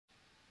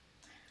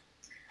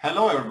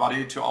Hello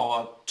everybody to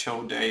our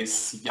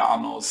today's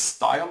YANUZ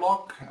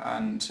dialogue,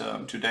 and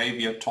today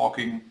we are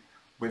talking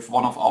with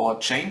one of our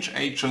change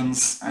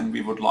agents, and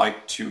we would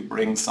like to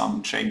bring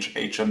some change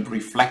agent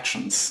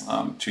reflections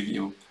to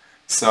you.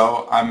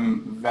 So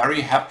I'm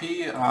very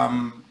happy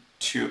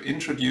to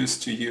introduce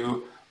to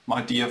you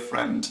my dear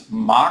friend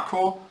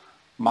Marco.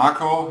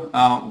 Marco,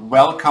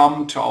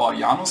 welcome to our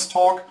YANUZ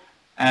talk.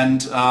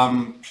 And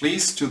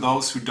please, to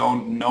those who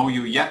don't know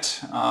you yet,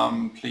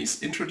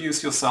 please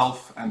introduce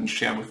yourself and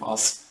share with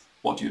us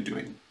what you're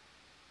doing.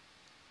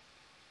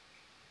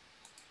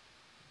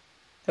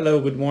 Hello,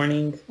 good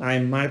morning.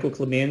 I'm Marco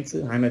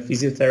Clemente. I'm a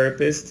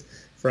physiotherapist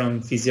from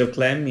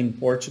Physioclem in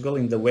Portugal,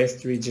 in the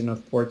west region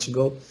of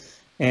Portugal.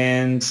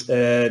 And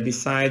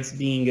besides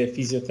being a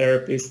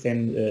physiotherapist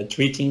and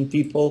treating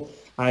people,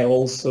 I'm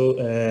also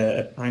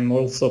a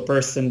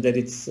person that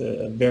is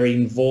very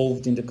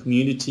involved in the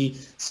community,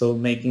 so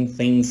making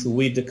things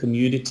with the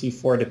community,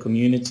 for the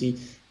community,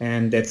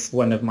 and that's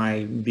one of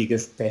my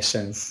biggest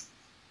passions.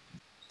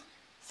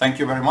 Thank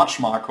you very much,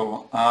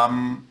 Marco.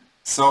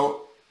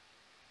 So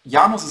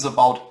YANUZ is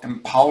about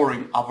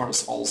empowering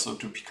others also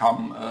to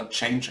become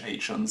change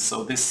agents.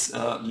 So this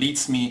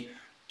leads me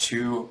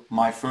to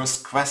my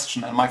first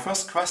question. And my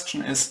first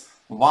question is,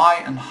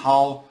 why and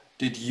how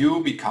did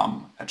you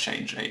become a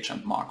change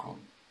agent, Marco?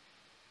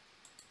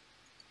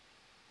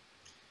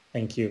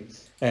 Thank you.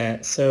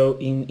 So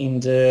in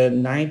the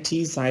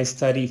 90s, I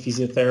studied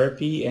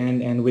physiotherapy,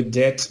 and with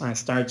that, I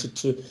started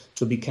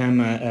to become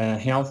a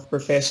health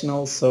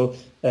professional. So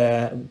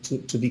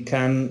to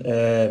become,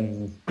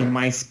 in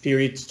my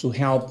spirit, to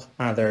help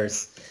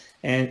others.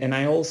 And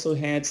I also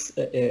had,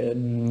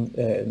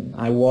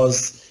 I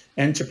was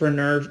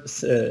entrepreneur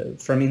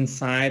from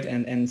inside,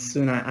 and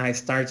soon I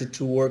started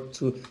to work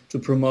to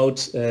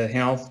promote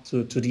health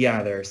to the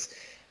others.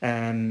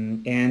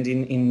 And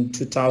in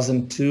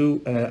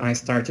 2002, I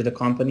started a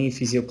company,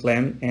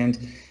 Physioclem,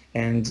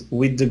 and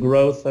with the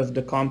growth of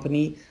the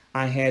company,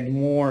 I had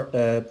more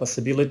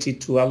possibility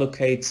to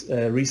allocate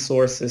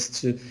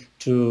resources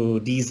to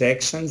these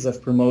actions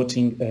of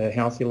promoting a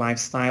healthy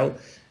lifestyle.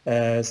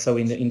 So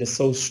in the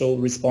social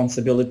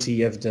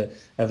responsibility of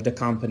the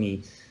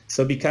company.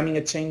 So becoming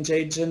a change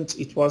agent,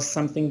 it was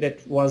something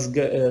that was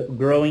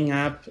growing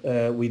up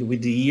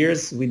with the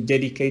years, with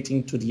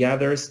dedicating to the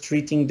others,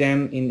 treating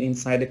them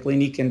inside the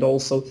clinic, and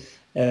also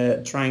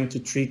trying to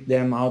treat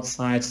them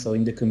outside, so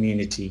in the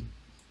community.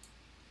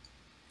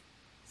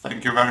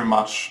 Thank you very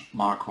much,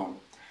 Marco.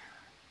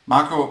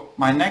 Marco,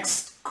 my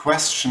next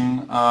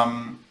question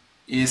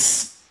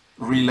is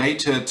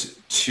related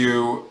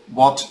to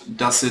what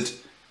does it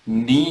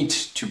need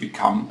to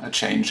become a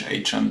change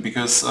agent,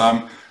 because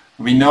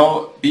we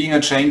know being a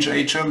change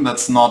agent,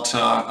 that's not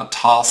a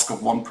task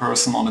of one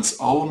person on its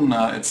own.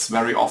 It's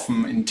very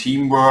often in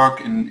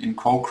teamwork, in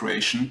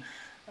co-creation.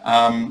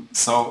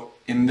 So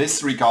in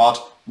this regard,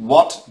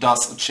 what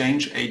does a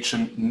change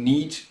agent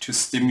need to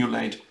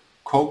stimulate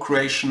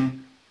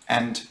co-creation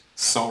and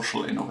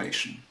social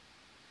innovation?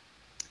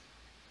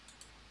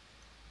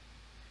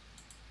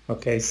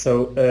 Okay,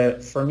 so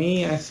for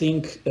me, I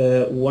think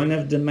one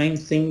of the main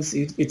things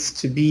it's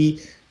to be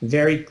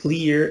very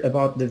clear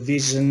about the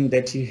vision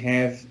that you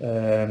have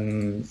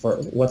for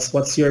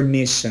what's your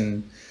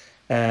mission,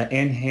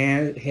 and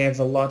have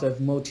a lot of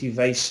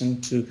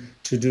motivation to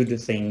do the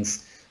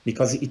things,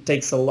 because it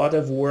takes a lot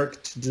of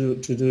work to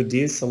do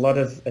this, a lot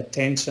of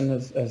attention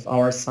of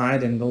our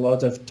side, and a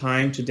lot of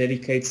time to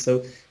dedicate.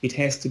 So it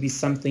has to be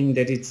something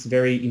that it's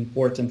very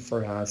important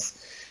for us.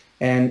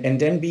 And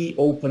then be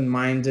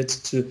open-minded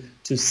to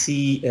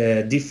see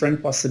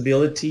different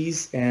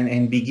possibilities,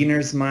 and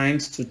beginner's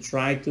mind to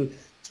try to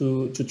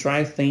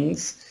try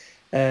things,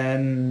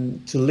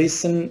 to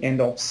listen and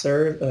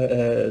observe,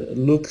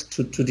 look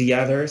to the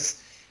others,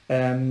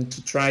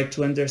 to try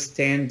to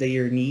understand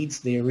their needs,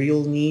 their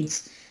real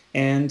needs,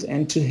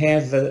 and to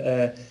have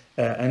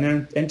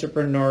an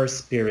entrepreneur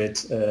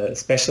spirit,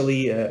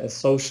 especially a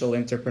social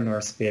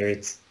entrepreneur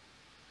spirit.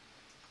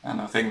 And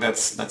I think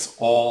that's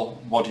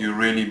all what you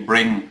really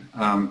bring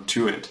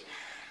to it.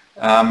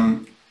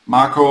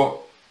 Marco,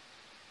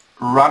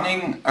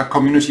 running a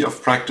community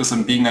of practice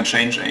and being a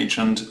change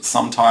agent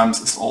sometimes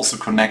is also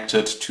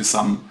connected to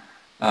some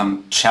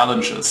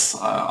challenges,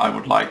 I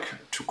would like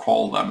to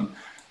call them.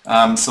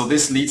 So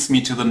this leads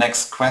me to the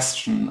next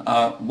question.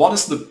 What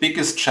is the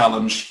biggest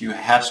challenge you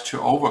had to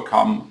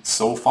overcome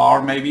so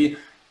far, maybe,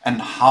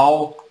 and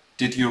how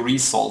did you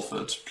resolve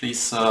it?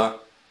 Please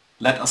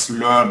let us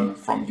learn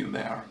from you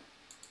there.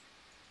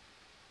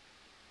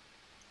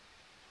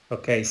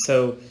 Okay,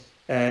 so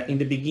in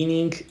the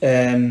beginning,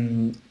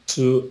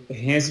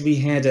 as we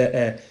had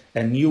a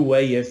new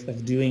way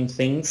of doing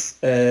things,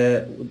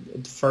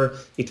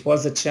 it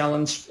was a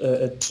challenge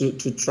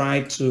to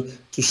try to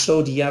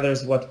show the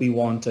others what we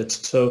wanted.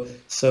 So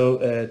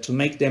to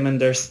make them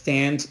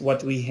understand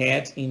what we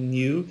had in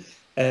new,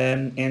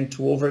 and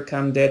to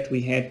overcome that,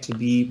 we had to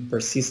be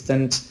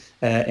persistent,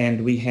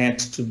 and we had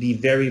to be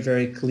very,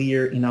 very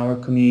clear in our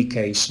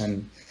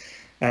communication.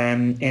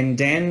 And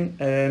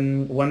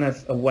then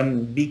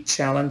one big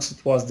challenge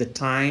was the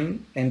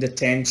time and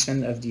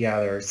attention of the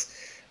others.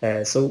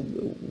 So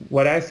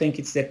what I think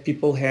is that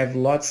people have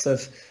lots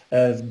of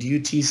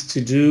duties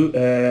to do,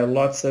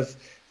 lots of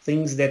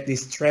things that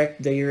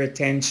distract their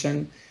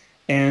attention,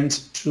 and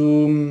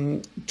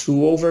to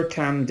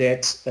overcome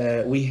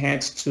that, we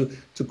had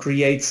to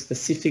create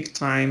specific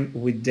time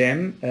with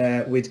them,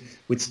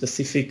 with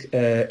specific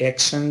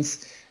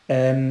actions,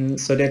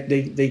 so that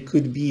they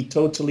could be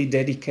totally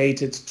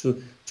dedicated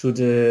to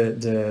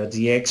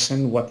the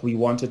action, what we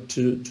wanted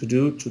to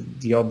do, to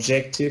the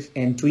objective,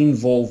 and to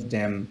involve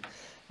them.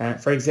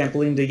 For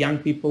example, in the young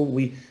people,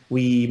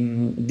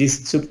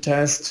 this took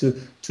us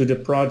to the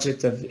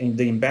project of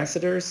the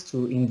ambassadors,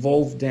 to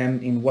involve them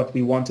in what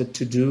we wanted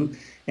to do,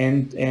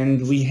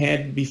 and we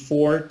had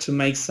before to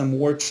make some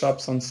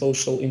workshops on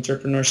social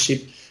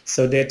entrepreneurship,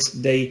 so that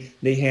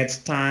they had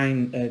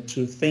time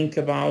to think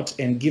about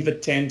and give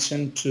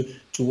attention to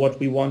what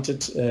we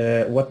wanted,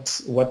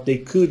 what they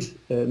could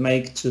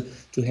make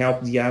to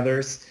help the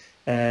others.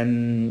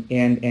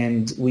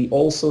 And we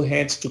also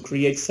had to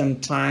create some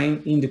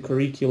time in the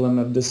curriculum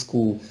of the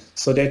school,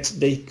 so that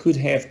they could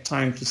have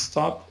time to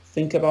stop,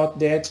 think about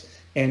that,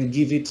 and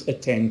give it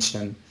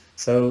attention.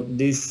 So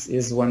this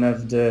is one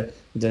of the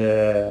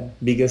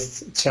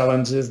biggest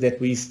challenges that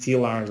we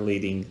still are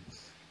leading.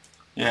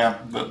 Yeah,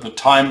 the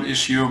time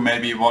issue may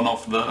be one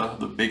of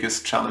the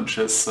biggest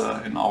challenges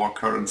in our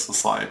current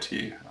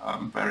society.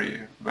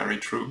 Very, very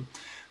true.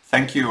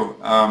 Thank you,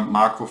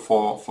 Marco,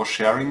 for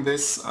sharing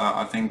this.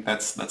 I think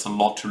that's a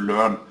lot to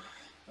learn.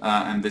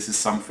 And this is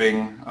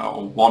something,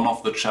 or one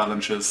of the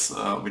challenges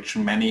which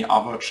many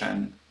other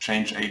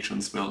change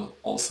agents will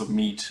also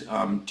meet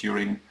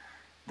during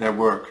their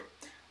work.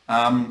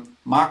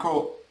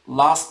 Marco,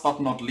 last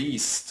but not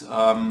least,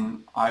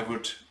 I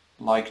would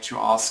like to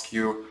ask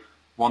you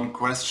one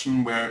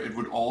question where it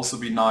would also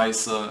be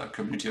nice, a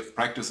community of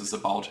practice is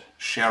about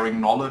sharing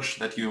knowledge,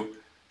 that you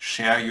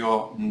share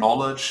your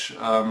knowledge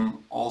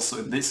also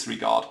in this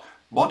regard.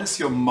 What is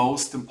your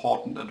most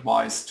important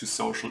advice to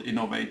social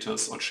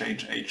innovators or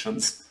change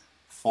agents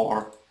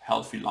for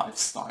healthy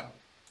lifestyle?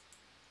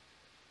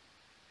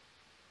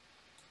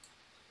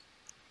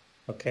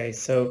 Okay,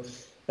 so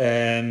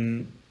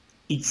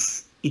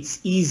it's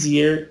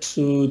easier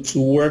to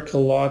work a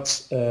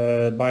lot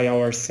by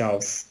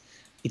ourselves.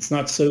 It's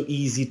not so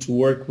easy to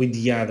work with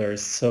the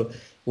others. So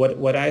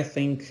what I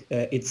think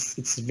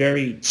it's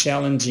very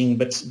challenging,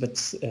 but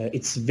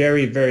it's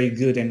very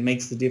good and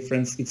makes the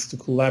difference. It's to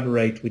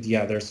collaborate with the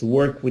others,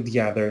 work with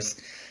the others,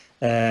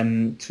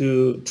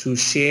 to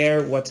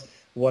share what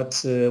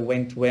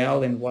went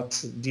well and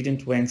what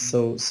didn't went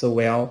so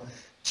well.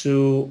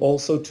 To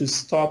also to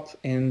stop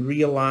and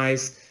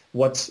realize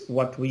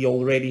what we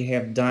already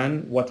have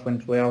done, what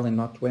went well and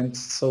not went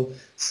so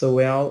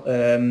well,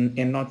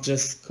 and not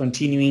just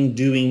continuing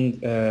doing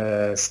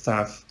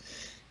stuff,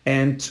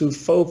 and to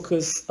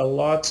focus a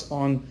lot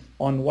on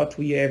what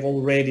we have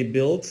already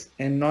built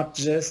and not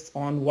just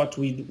on what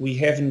we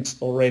haven't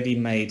already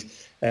made,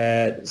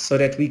 so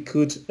that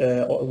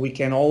we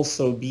can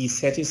also be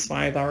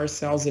satisfied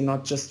ourselves and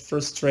not just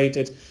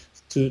frustrated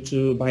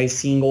by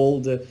seeing all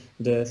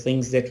the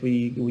things that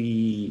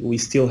we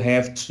still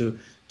have to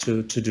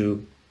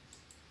do.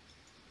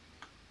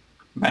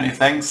 Many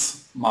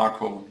thanks,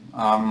 Marco.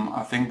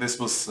 I think this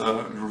was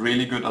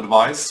really good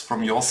advice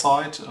from your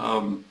side.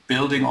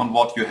 Building on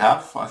what you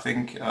have, I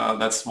think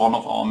that's one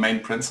of our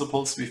main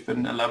principles we've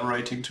been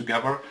elaborating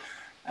together.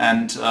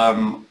 And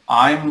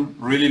I'm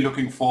really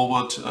looking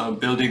forward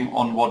building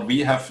on what we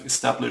have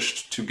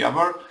established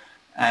together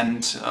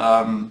and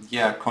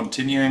yeah,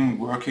 continuing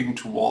working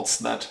towards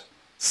that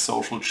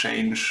social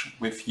change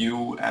with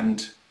you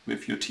and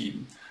with your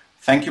team.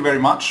 Thank you very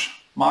much,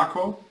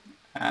 Marco,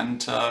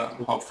 and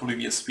hopefully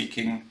we are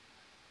speaking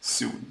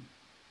soon.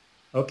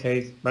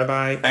 Okay, bye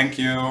bye. Thank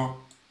you.